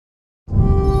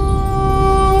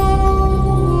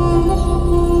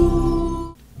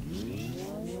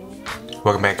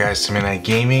Welcome back, guys, to Midnight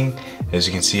Gaming. As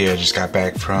you can see, I just got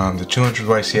back from the 200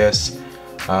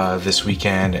 YCS this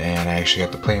weekend, and I actually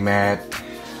got the playmat,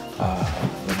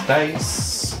 the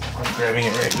dice. I'm grabbing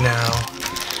it right now,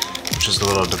 which is the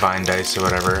little divine dice or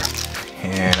whatever.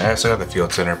 And I also got the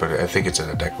field center, but I think it's in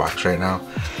a deck box right now.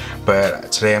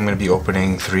 But today I'm going to be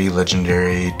opening 3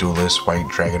 legendary Duelist White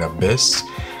Dragon Abyss.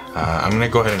 I'm going to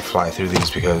go ahead and fly through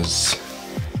these because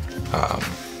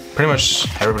pretty much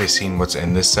everybody's seen what's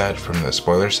in this set from the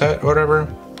spoiler set or whatever.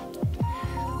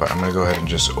 But I'm going to go ahead and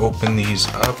just open these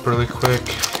up really quick.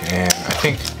 And I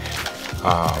think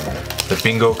the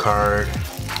bingo card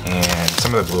and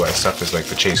some of the blue eye stuff is like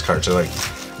the chase cards are like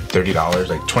 $30,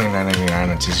 like $29.99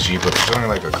 on TCG, but there's only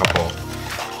like a couple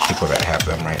people that have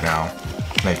them right now,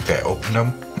 like that open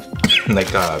them, like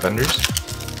vendors.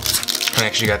 I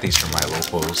actually got these from my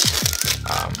locals.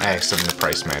 I asked them to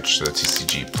price match the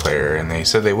TCG player, and they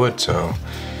said they would. So,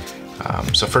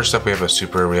 so first up we have a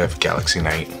super. We have Galaxy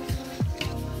Knight.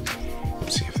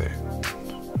 Let's see if they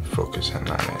focus in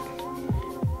on it.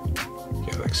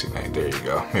 Galaxy Knight. There you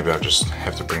go. Maybe I'll just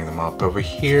have to bring them up over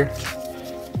here.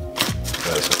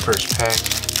 That's the first pack.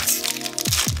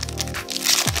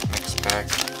 Next pack.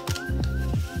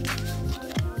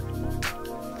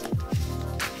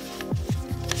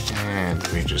 And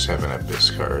we just have an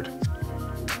Abyss card.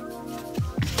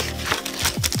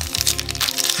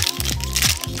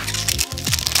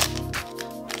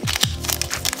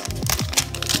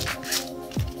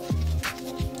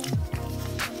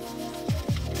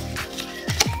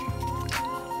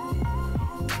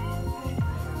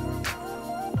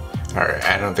 Alright,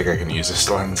 I don't think I can use this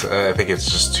lens. I think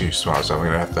it's just too small, so I'm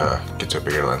gonna have to get to a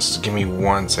bigger lens. Just give me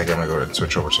 1 second, I'm gonna go ahead and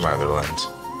switch over to my other lens.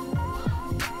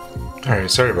 Alright,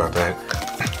 sorry about that.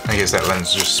 I guess that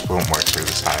lens just won't work through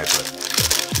the side, but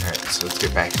alright, so let's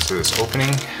get back into this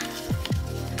opening.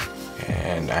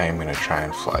 And I am gonna try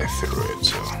and fly through it.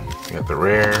 So we got the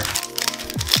rare,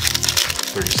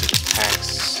 36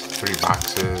 packs, 3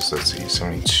 boxes, let's see,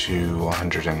 72,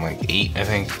 108, I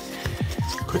think.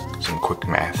 Some quick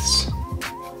maths.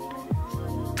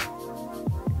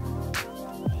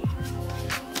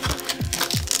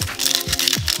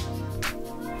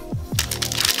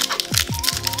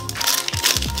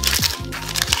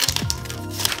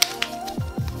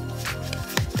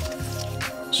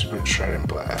 Super Trident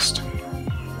Blast.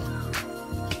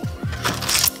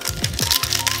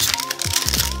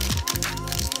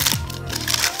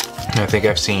 I think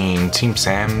I've seen Team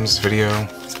Sam's video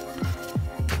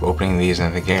opening these, and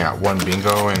I think I got 1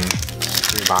 bingo and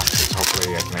 3 boxes.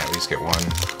 Hopefully I can at least get 1.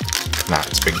 Nah,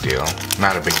 it's a big deal.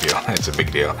 Not a big deal. It's a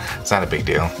big deal. It's not a big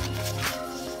deal.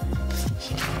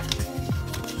 So,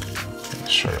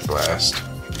 let's try to blast.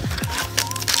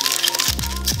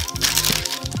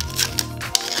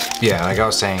 Yeah, like I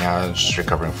was saying, I was just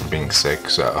recovering from being sick,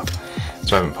 so I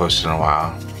haven't posted in a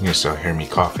while. You can still hear me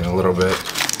coughing a little bit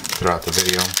throughout the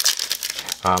video.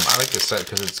 I like this set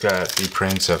because it's got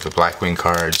reprints of the Blackwing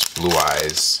cards, Blue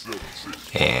Eyes,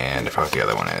 and I forgot what the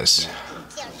other one is.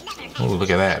 Oh,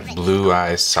 look at that. Blue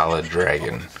Eyes Solid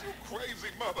Dragon.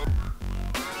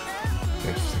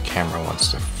 If the camera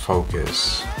wants to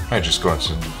focus, I just go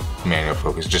into manual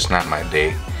focus, just not my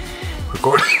day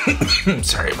recording.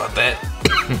 Sorry about that.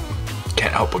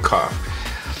 Can't help but cough.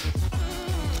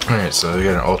 Alright, so we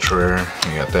got an ultra rare,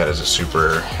 we got that as a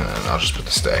super, and then I'll just put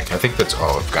the stack. I think that's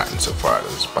all I've gotten so far out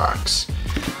of this box. So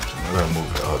I'm gonna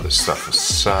move all this stuff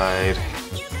aside.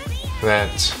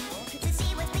 That.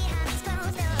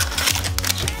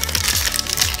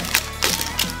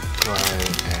 Go ahead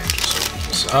and just open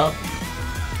this up.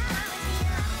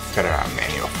 Got it on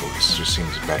manual focus, just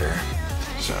seems better.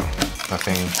 So,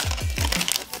 nothing.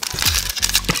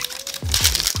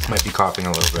 Might be coughing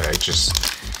a little bit,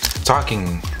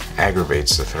 talking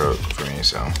aggravates the throat for me,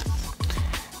 so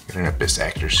get an Abyss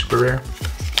Actor super rare.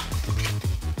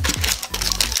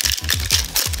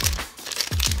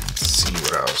 Let's see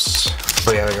what else.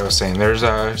 But yeah, like I was saying, there's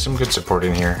some good support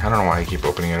in here. I don't know why I keep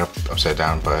opening it up upside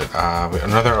down, but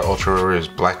another ultra rare is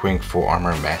Blackwing Full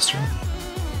Armor Master.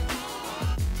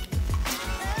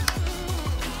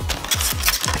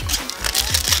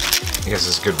 I guess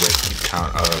it's a good way to keep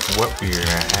count of what we're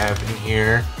gonna have in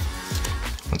here.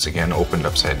 Once again, opened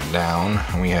upside down,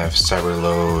 and we have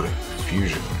Cyberload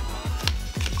Fusion.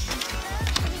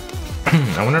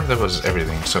 I wonder if that was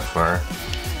everything so far.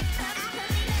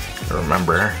 I don't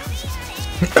remember.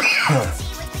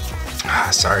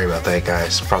 Sorry about that,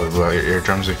 guys. Probably blew out your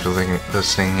eardrums if you're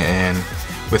listening in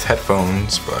with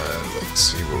headphones, but let's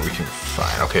see what we can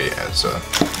find. Okay, yeah, so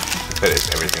that is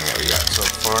everything that we got so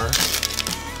far.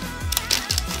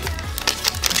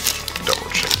 Double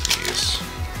check these.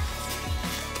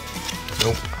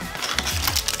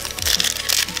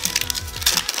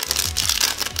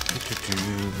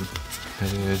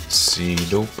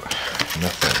 Nope.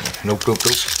 Nothing. Nope, nope,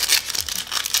 nope.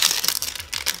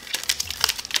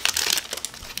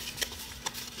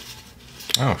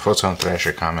 Oh, Photon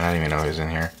Thrasher comment. I didn't even know he was in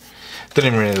here.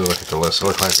 Didn't really look at the list. It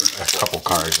looked like a couple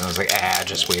cards, and I was like,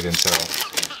 just wait until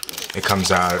it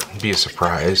comes out. Be a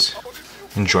surprise.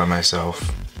 Enjoy myself.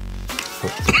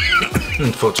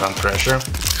 Photon Thrasher.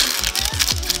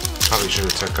 Probably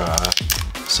should have took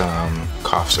some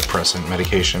cough suppressant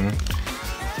medication.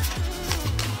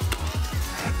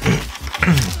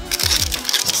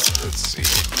 Let's see.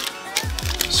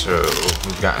 So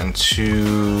we've gotten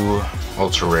 2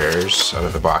 ultra rares out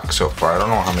of the box so far. I don't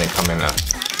know how many come in a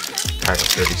pack of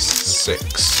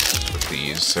 36 with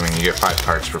these. I mean, you get 5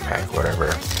 cards per pack, whatever.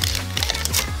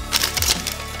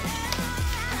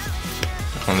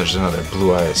 And there's another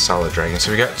Blue Eye Solid Dragon.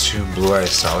 So we got 2 Blue Eye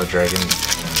Solid Dragons in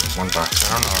 1 box.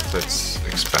 I don't know if it's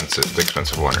expensive, the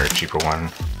expensive one or a cheaper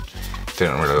one.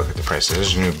 Didn't really look at the prices.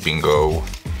 There's a new bingo.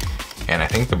 And I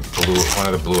think the one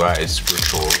of the Blue Eyes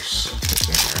rituals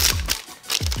in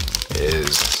here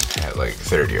is at like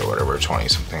 30 or whatever, 20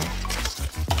 something.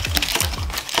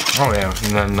 Oh yeah,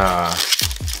 and then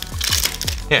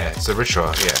yeah, it's the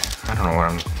ritual. Yeah, I don't know what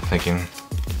I'm thinking.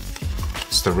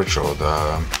 It's the ritual,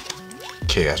 the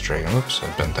Chaos Dragon. Oops, I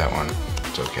bent that one.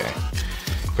 It's okay.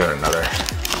 Got another.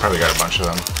 Probably got a bunch of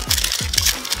them.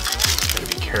 Gotta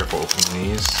be careful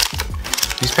opening these.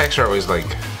 These packs are always like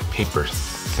paper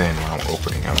thin when I'm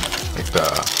opening them. Like the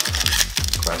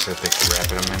glass that they can wrap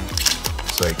them in.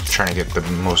 It's like trying to get the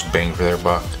most bang for their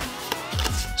buck.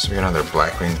 So we got another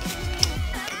Blackwing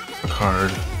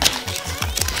card.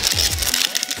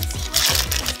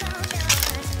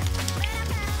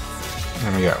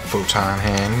 And we got Photon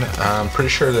Hand. I'm pretty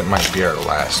sure that might be our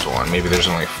last one. Maybe there's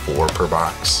only 4 per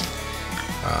box.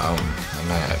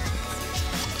 I'm at,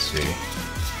 let's see,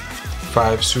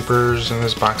 5 supers in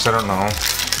this box. I don't know.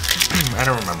 I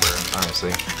don't remember,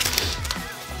 honestly.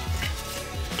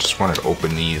 Just wanted to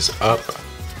open these up.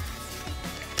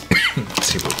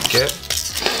 See what we get.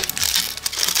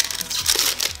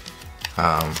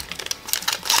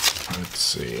 Let's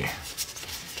see.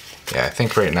 Yeah, I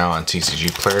think right now on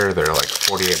TCG Player they're like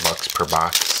 48 bucks per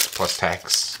box plus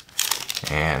tax.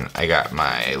 And I got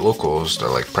my locals, they're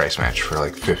like price match for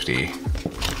like 50.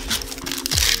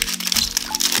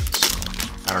 So,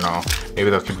 I don't know. Maybe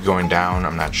they'll keep going down,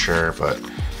 I'm not sure, but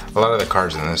a lot of the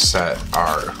cards in this set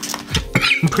are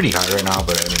pretty high right now,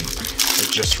 but I mean,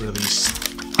 it just released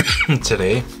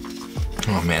today.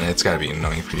 Oh man, it's gotta be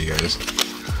annoying for you guys.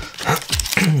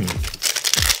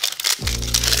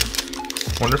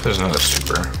 Wonder if there's another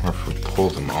super, or if we pull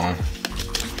them all.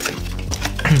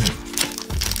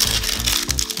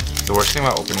 The worst thing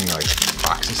about opening like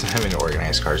boxes and having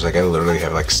organized cards, like I literally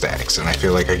have like stacks, and I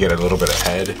feel like I get a little bit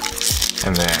ahead,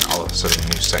 and then all of a sudden a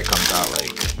new set comes out,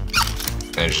 like,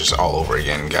 and it's just all over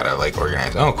again. Gotta like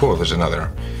organize. Oh, cool, there's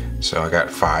another. So I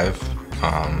got 5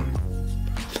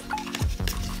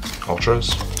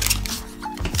 ultras,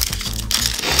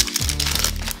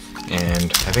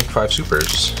 and I think 5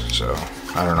 supers. So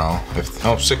I don't know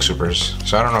if 6 supers.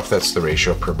 So I don't know if that's the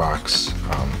ratio per box.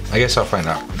 I guess I'll find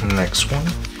out in the next one.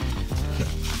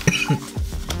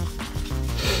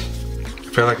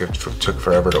 I feel like it took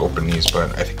forever to open these,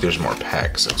 but I think there's more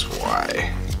packs, that's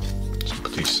why. So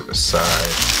put these to the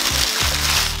side.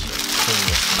 Clean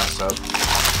this mess up.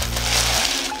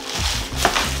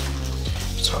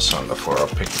 Toss it on the floor, I'll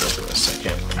pick it up in a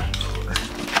second.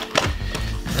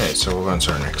 Alright, so we'll go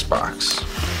into our next box.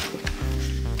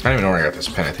 I don't even know where I got this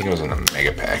pen. I think it was in a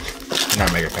mega pack.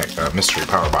 Not mega pack, mystery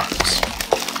power box.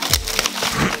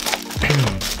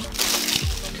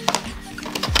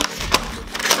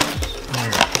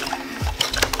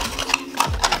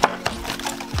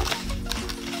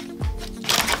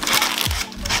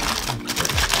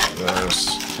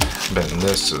 Then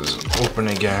this is open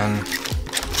again,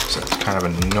 so it's kind of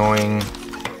annoying.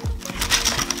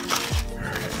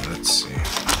 Alright, let's see.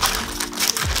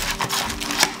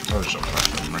 Oh, there's a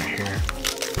platform right here.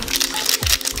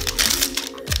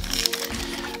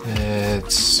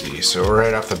 Let's see, so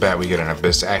right off the bat we get an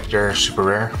Abyss Actor, super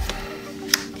rare.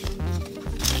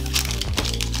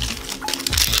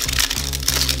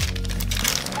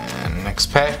 And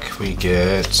next pack we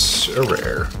get a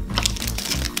rare.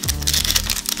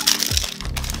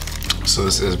 So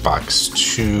this is box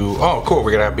 2. Oh, cool.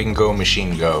 We're gonna have Bingo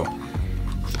Machine Go.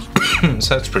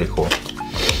 So that's pretty cool.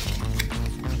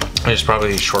 It's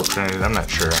probably short printed. I'm not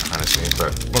sure, honestly,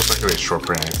 but most likely it's short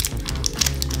printed.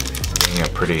 Getting a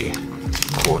pretty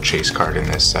cool chase card in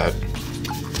this set.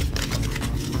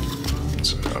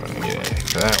 So I'm gonna get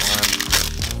into that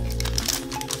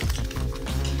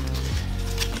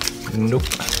one. Nope.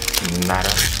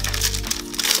 Nada.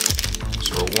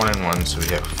 got 1 and 1, so we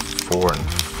have 4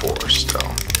 and 4 still.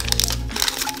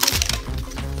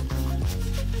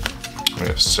 We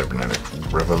have Cybernetic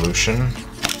Revolution.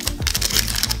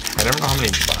 I never know how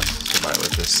many boxes to buy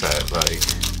with this set. Like,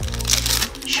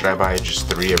 should I buy just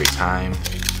 3 every time?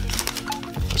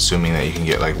 Assuming that you can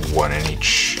get like 1 in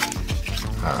each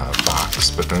box,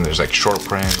 but then there's like short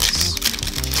prints.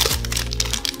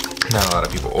 Not a lot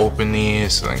of people open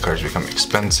these, so then cards become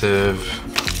expensive.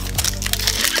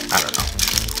 I don't know.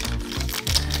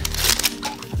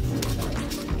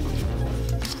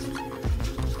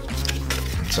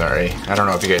 Sorry, I don't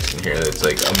know if you guys can hear that. It's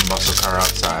like a muscle car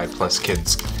outside, plus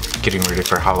kids getting ready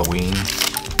for Halloween.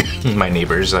 My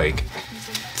neighbors, like,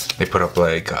 they put up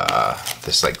like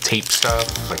this like tape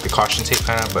stuff, like the caution tape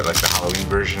kind of, but like the Halloween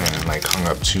version, and like hung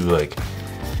up 2 like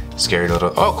scary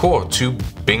little, oh cool, 2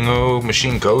 bingo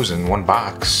machine goes in 1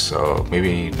 box. So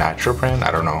maybe natural print,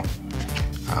 I don't know.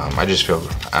 I just feel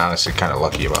honestly kind of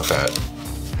lucky about that.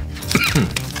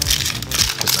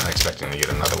 Just not expecting to get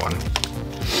another one.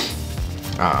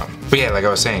 But yeah, like I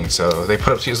was saying, so they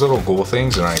put up these little ghoul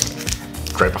things, and like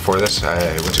right before this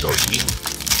I went to go eat.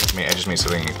 I just made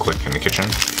something quick in the kitchen,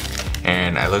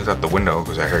 and I looked out the window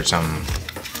because I heard some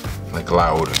like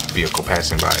loud vehicle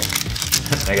passing by.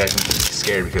 I got completely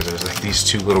scared because there's like these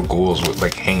 2 little ghouls with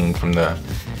like hanging from the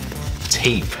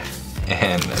tape,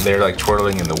 and they're like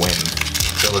twirling in the wind.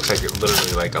 So it looks like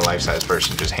literally like a life-size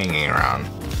person just hanging around,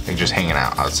 like just hanging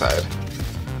out outside.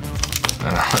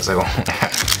 And I was like, oh,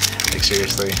 like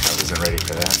seriously, I wasn't ready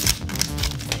for that.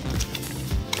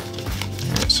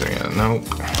 Alright, so yeah, nope,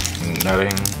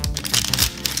 nothing.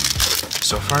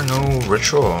 So far, no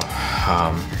ritual.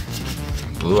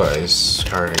 Blue Eyes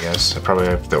card, I guess. I probably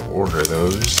have to order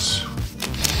those.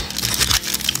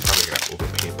 Probably gotta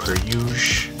overpay per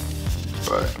usual.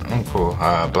 But, oh cool.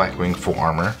 Blackwing full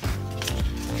armor.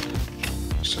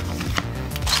 So,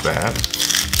 that's that.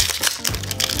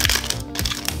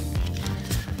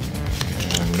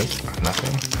 And nope,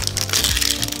 nothing.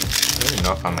 I don't even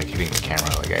know if I'm like hitting the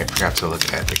camera. Like, I forgot to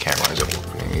look at the camera as I'm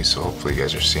opening these, so hopefully you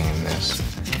guys are seeing this.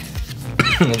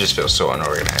 It just feels so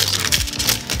unorganized.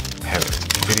 I haven't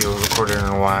video recorded in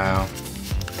a while. Oh,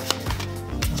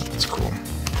 that's cool.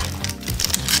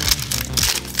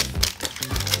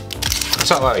 I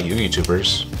saw a lot of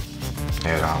YouTubers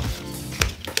at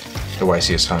the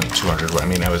YCS 200. I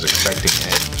mean, I was expecting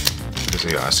it because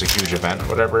it's a huge event or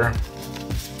whatever.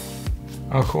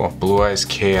 Oh, cool. Blue Eyes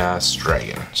Chaos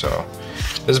Dragon. So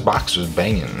this box was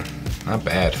banging. Not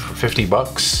bad for 50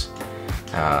 bucks.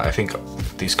 I think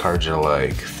these cards are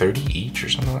like 30 each or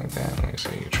something like that. Let me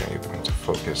see, try to get them into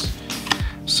focus.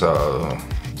 So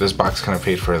this box kind of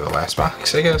paid for the last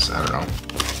box, I guess. I don't know.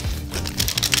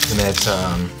 And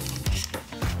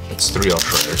it's 3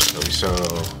 ultra rares, so we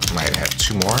still might have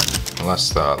 2 more,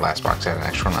 unless the last box had an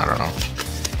extra one. I don't know.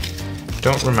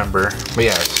 Don't remember. But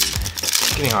yeah,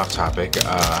 getting off topic.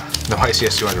 The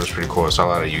YCS 200 was pretty cool. I saw a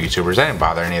lot of YouTubers. I didn't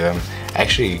bother any of them. I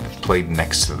actually played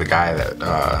next to the guy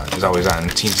that is always on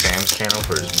Team Sam's channel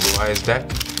for his Blue Eyes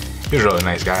deck. He was a really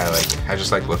nice guy. Like, I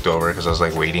just like looked over because I was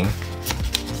like waiting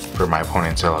for my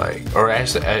opponent to like, or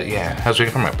actually, yeah, I was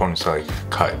waiting for my opponent to like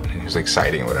cut, and he was like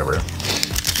siding or whatever.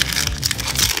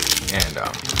 And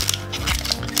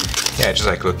yeah, I just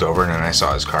like looked over and then I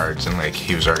saw his cards, and like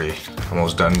he was already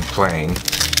almost done playing.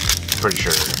 Pretty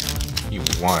sure he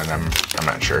won. I'm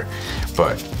not sure,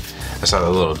 but I saw the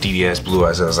little DDS Blue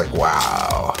Eyes. I was like,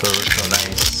 wow, that looks so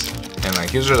nice. And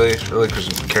like, he was really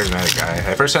charismatic guy.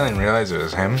 At first I didn't realize it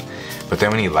was him, but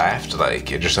then when he laughed,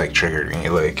 like, it just like triggered me,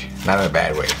 like, not in a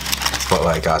bad way, but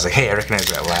like, I was like, hey, I recognize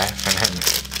that laugh, and then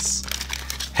it's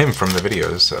him from the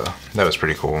videos, so that was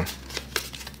pretty cool.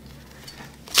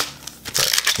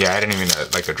 But yeah, I didn't even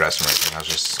like address him or anything. I was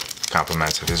just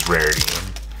compliments of his rarity,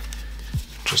 and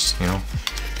just, you know,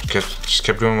 just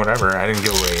kept doing whatever. I didn't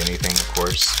give away anything, of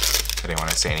course. I didn't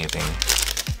want to say anything.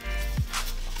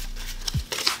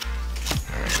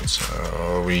 Alright,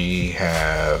 so we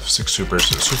have 6 supers.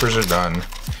 So the supers are done.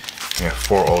 We have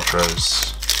 4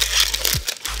 ultras.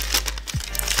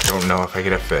 Don't know if I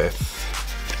get a 5th.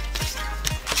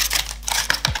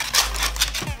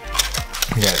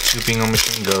 We got 2 bingo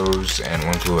machine goes and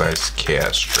 1 Blue Eyes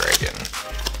Chaos Dragon.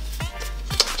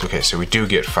 Okay, so we do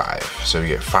get 5. So we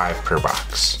get 5 per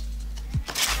box.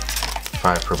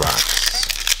 5 per box.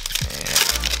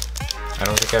 I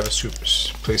don't think I have a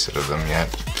playset of them yet.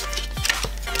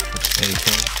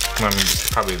 Anything? Well, I mean,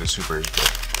 probably the supers,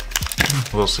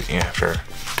 but we'll see after.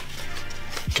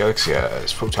 Galaxy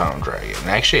Eyes, Photon Dragon.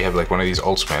 I actually have like one of these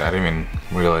ultimate. I didn't even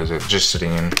realize it. Just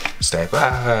sitting in stack.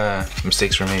 Ah,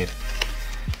 mistakes were made.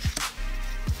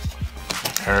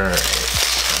 Alright.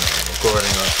 We'll go ahead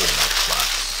and go to the next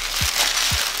box.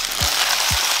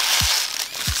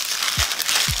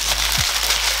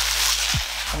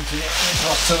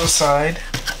 to the side.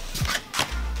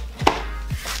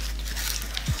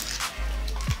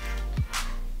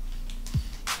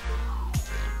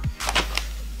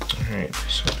 Alright,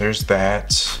 so there's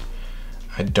that.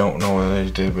 I don't know what I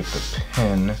did with the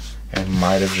pin. I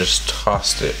might have just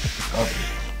tossed it up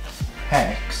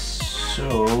packs.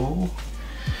 So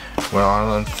when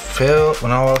all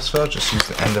else failed, just use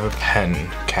the end of a pen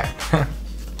cap.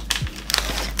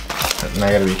 And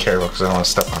I gotta be careful because I don't want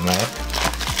to step on that.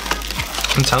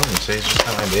 I'm telling you, today's just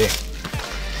not my day.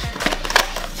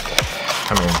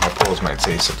 I mean, my pulls might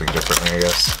say something differently, I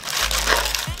guess.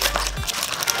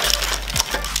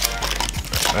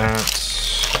 That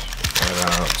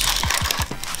out.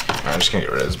 I'm just gonna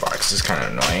get rid of this box. It's kind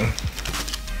of annoying.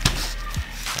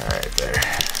 All right, there.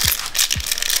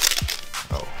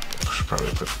 Oh, I should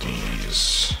probably put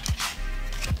these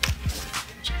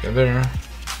together.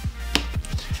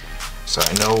 So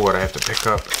I know what I have to pick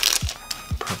up.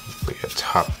 Probably a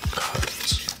top cut.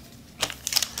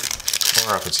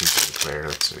 Or if it's easy to clear,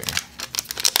 let's see.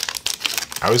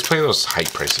 I always play those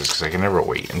height prices because I can never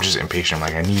wait. I'm just impatient. I'm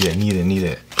like, I need it.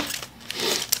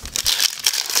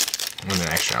 And then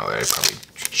actually, I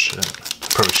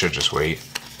probably should just wait.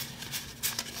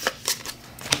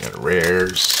 Got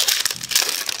rares.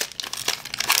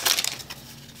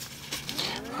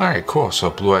 Alright, cool. So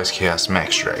Blue Eyes Chaos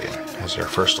Max Dragon as our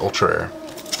first ultra rare.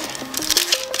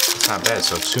 It's not bad.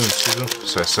 So 2 and 2.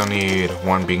 So I still need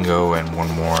 1 bingo and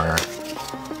 1 more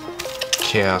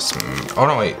Chaos. Oh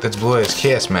no, wait. That's Blue Eyes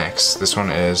Chaos Max. This one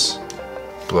is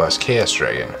Blue Eyes Chaos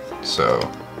Dragon. So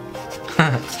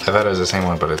I thought it was the same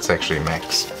one, but it's actually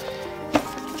Max.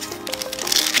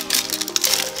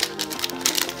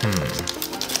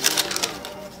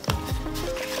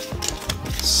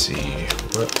 Let's see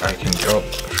what I can go. Oh,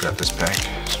 I forgot this pack.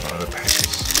 Some other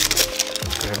packets.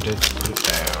 Grabbed it, put it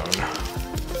down.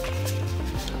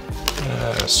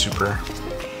 Super.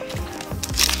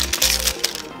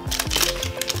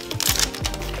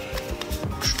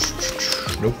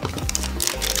 Nope.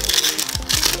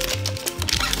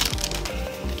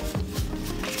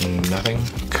 Nothing.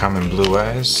 Common Blue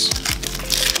Eyes.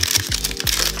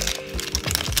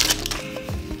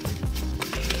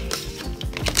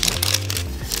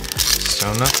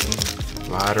 So nothing.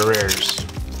 A lot of rares.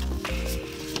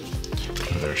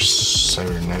 Another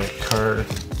cybernetic card.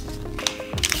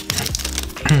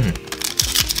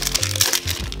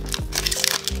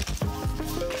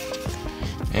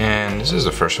 And this is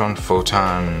the first one,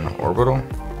 Photon Orbital.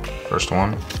 First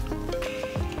one I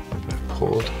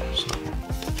pulled. So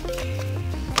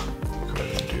go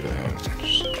ahead and do that.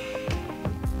 Just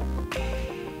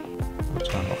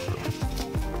Photon Orbital.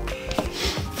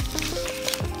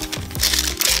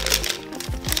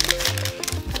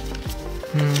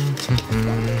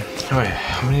 Oh yeah,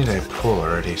 how many did I pull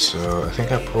already? So I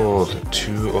think I pulled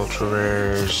 2 ultra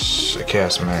rares, a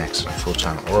Chaos Max, a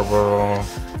Photon Orbital,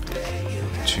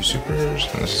 2 supers,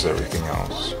 and this is everything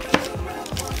else.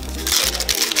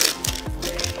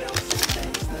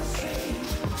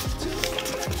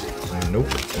 Nope,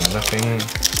 nothing. I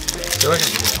feel like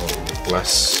I'm getting a little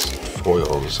less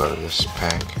foils out of this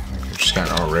pack. I've just got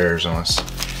no rares unless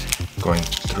going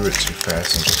through it too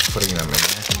fast and just putting them in there.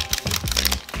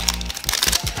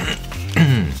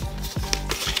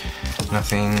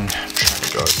 Nothing. I'm trying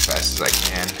to go as fast as I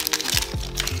can.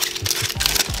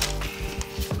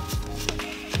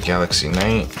 Galaxy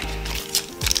Knight.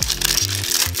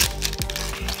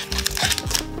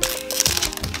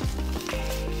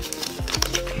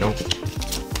 Nope.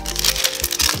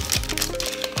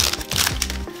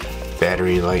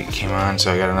 Battery light came on,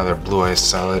 so I got another Blue Eyes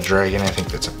Solid Dragon. I think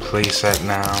that's a playset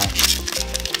now.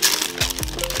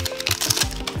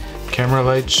 Camera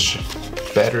lights,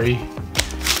 battery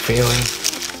failing.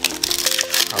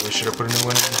 Probably should have put a new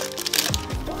one in.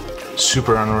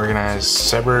 Super unorganized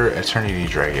Cyber Eternity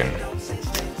Dragon.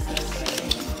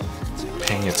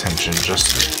 Paying attention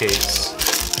just in case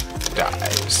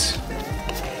dies.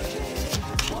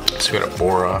 So we got a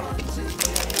Bora.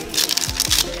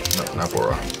 No, not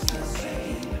Bora.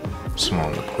 Small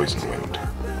in the Poison Wind.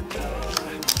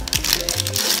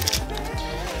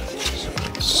 So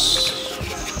it's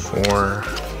 4.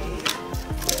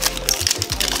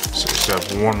 So we still have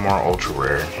 1 more ultra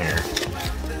rare in here.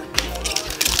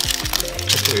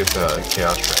 Hopefully it's a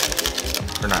Chaos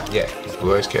Dragon. Or not yet.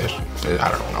 Blue Eyes Chaos?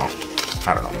 I don't know.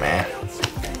 I don't know, man.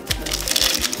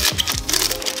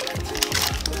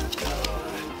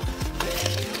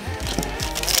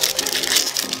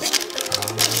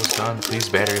 Almost done. Please,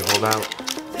 battery, hold out.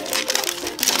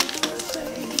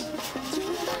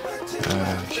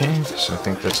 Okay, so I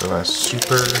think that's the last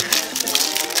super.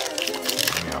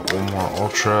 We got 1 more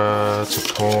ultra to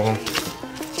pull.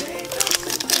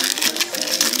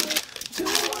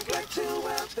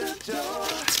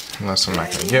 unless I'm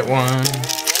not gonna get one.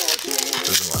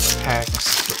 There's a lot of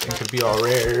packs. It could be all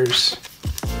rares.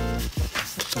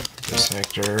 This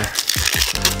sector.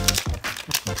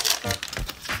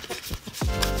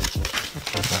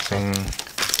 Nothing.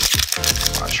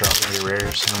 I'm not sure I'll be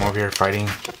rares. I'm over here fighting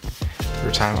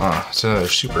for time. Oh, it's another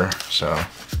super. So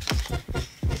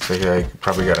looks like I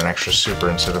probably got an extra super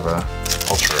instead of a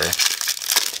ultra rare.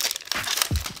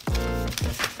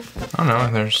 Oh no,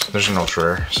 there's an ultra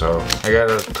rare. So I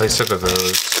got a playset of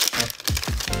those.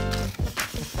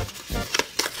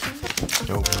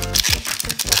 Nope.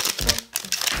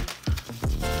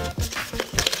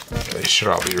 They should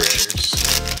all be rares.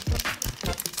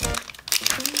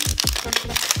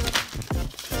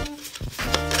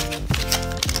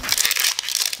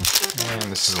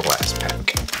 And this is the last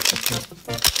pack.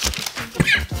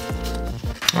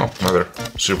 Oh, another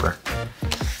super.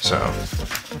 So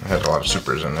I had a lot of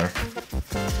supers in there.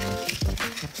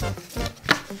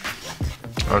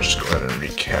 I'll just go ahead and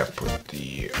recap with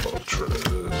the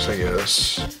ultras, I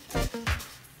guess.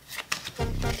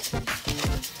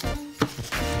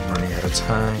 I'm running out of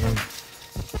time.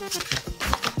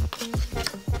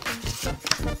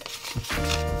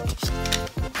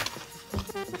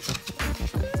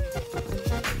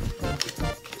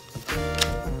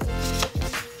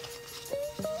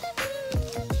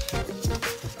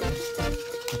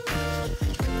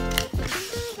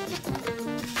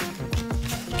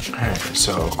 Alright,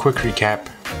 so quick recap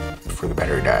before the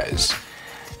battery dies.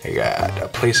 I got a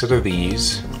playset of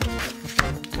these,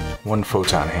 one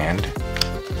photon hand,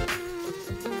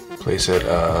 playset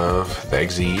of the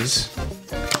XZs,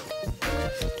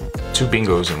 2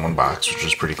 bingos in one box, which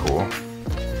was pretty cool,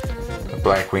 a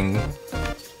Blackwing,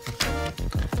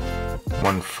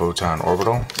 1 photon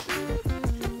orbital,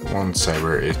 1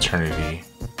 cyber eternity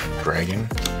dragon,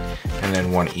 and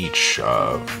then 1 each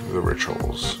of the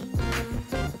rituals.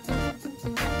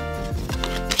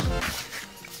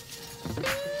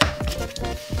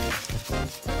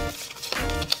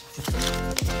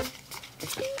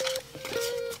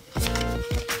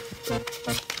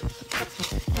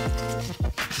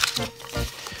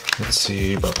 Let's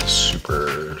see about the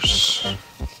supers.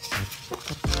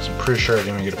 I'm pretty sure I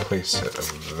didn't get a playset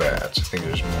of that. I think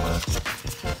there's more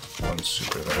one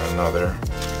super than another.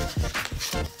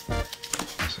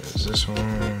 So is this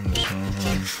one, this one.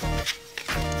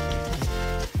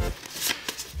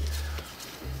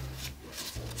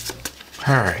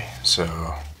 Alright,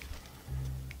 so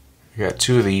we got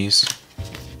 2 of these.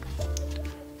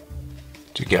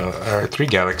 3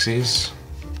 galaxies.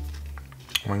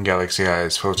 1 Galaxy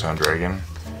Eyes Photon Dragon,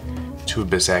 2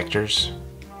 Abyss Actors,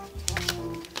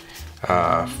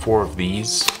 4 of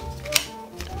these,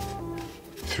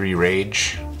 3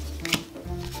 Rage,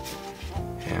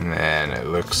 and then it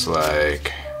looks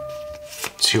like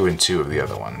 2 and 2 of the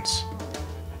other ones.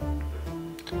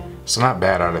 So not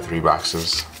bad out of 3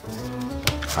 boxes.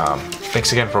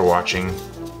 Thanks again for watching.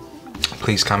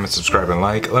 Please comment, subscribe, and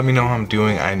like. Let me know how I'm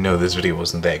doing. I know this video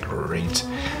wasn't that great,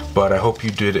 but I hope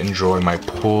you did enjoy my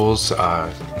pulls.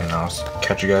 And I'll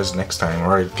catch you guys next time,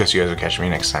 or I guess you guys will catch me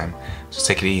next time. So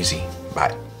take it easy.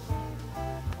 Bye.